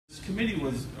committee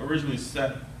was originally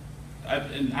set,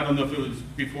 and I don't know if it was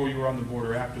before you were on the board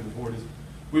or after the board, is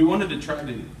we wanted to try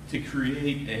to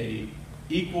create a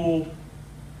equal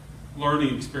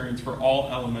learning experience for all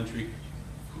elementary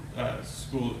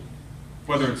school,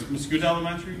 whether it's Mascoutah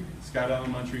Elementary, Scott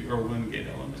Elementary, or Wingate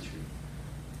Elementary.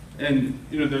 And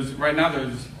there's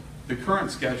the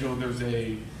current schedule. There's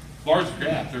a large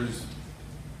gap. There's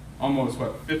almost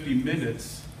 50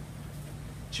 minutes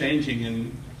changing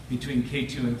in between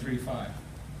K2 and 3-5,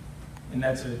 and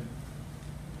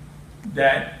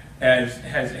that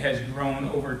has grown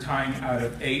over time out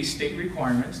of state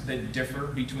requirements that differ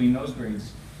between those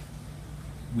grades.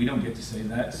 We don't get to say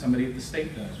that. Somebody at the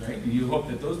state does, right? And you hope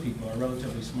that those people are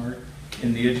relatively smart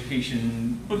in the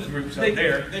education groups out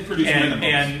there. They produce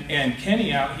minimums. And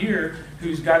Kenny out here,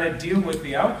 who's got to deal with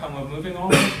the outcome of moving all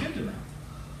those kids around.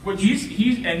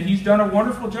 He's done a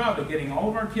wonderful job of getting all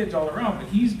of our kids all around, but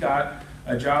he's got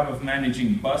a job of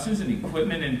managing buses and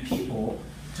equipment and people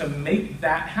to make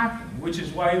that happen, which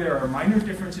is why there are minor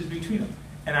differences between them.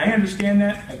 And I understand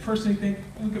that. I personally think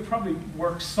we could probably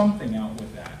work something out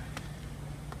with that.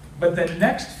 But the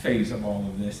next phase of all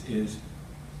of this is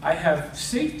I have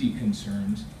safety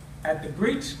concerns at the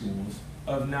grade schools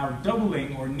of now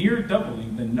doubling or near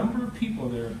doubling the number of people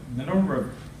there, the number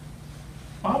of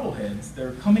bobbleheads that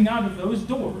are coming out of those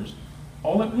doors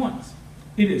all at once.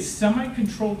 It is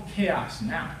semi-controlled chaos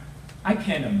now. I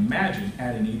can't imagine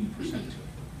adding 80% to it.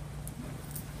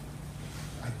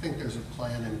 I think there's a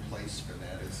plan in place for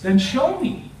that. Then show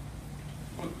me.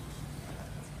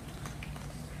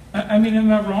 I mean,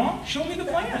 am I wrong? Show me the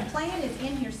plan. The plan is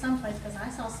in here someplace, because I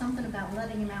saw something about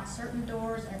letting him out certain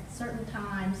doors at certain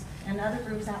times and other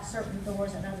groups out certain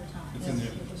doors at other times. It's in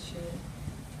there.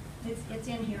 It's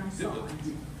in here, I saw it.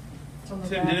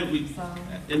 Tim, didn't we,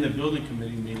 in the building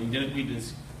committee meeting, didn't we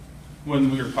just,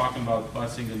 when we were talking about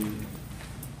busing and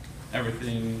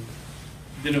everything,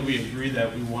 didn't we agree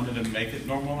that we wanted to make it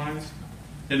normalized?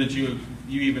 Didn't you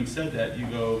even said that, you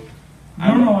go...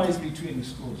 Normalized between the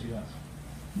schools, yes.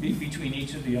 Between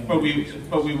each of the other.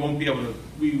 But we won't be able to,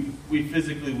 we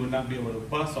physically would not be able to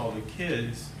bus all the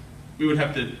kids. We would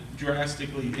have to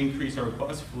drastically increase our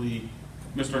bus fleet,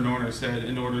 Mr. Norner said,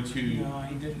 in order to... No,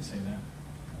 he didn't say that.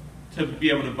 To be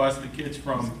able to bus the kids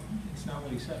from... It's not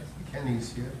what he said.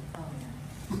 Kenny's here. Oh,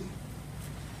 yeah.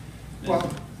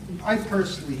 Well, I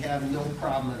personally have no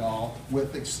problem at all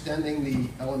with extending the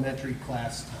elementary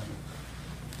class time.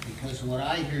 Because what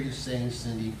I hear you saying,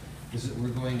 Cindy, is that we're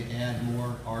going to add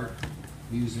more art,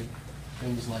 music,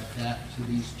 things like that to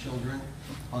these children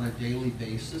on a daily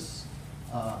basis.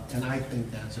 And I think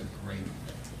that's a great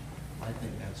thing. I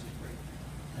think that's a great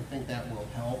thing. I think that will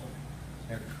help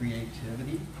their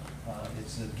creativity.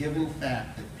 It's a given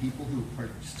fact that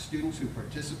students who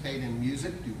participate in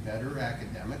music do better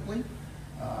academically.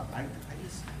 I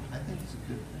think it's a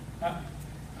good thing.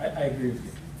 I agree with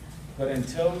you. But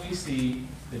until we see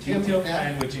the detailed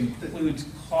plan, which includes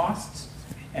costs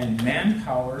and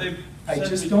manpower, I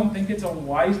just don't think it's a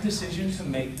wise decision to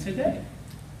make today.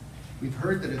 We've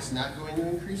heard that it's not going to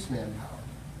increase manpower.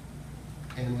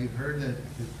 And we've heard that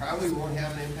it probably won't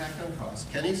have an impact on costs.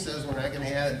 Kenny says we're not going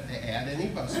to add any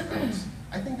bus routes.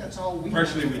 I think that's all we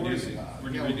have to worry about.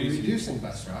 We're reducing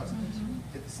bus routes.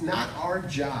 It's not our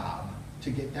job to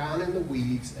get down in the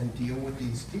weeds and deal with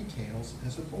these details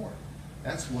as a board.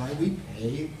 That's why we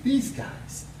pay these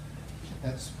guys.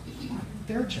 That's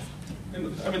their job. I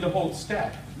mean, the whole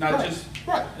staff, not Right. just...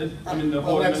 Right. I mean, the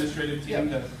whole administrative team,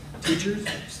 yeah. the teachers,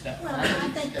 staff. Well, I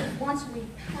think that once we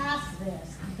pass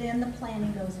this, then the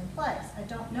planning goes in place. I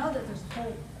don't know that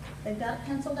they've got it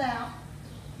penciled out,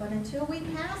 but until we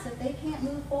pass it, they can't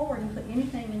move forward and put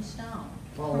anything in stone.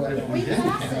 Well, If we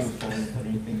pass it, Put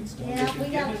anything in stone. yeah, we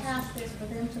got to pass this for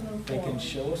them to move They can forward.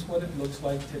 show us what it looks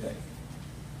like today.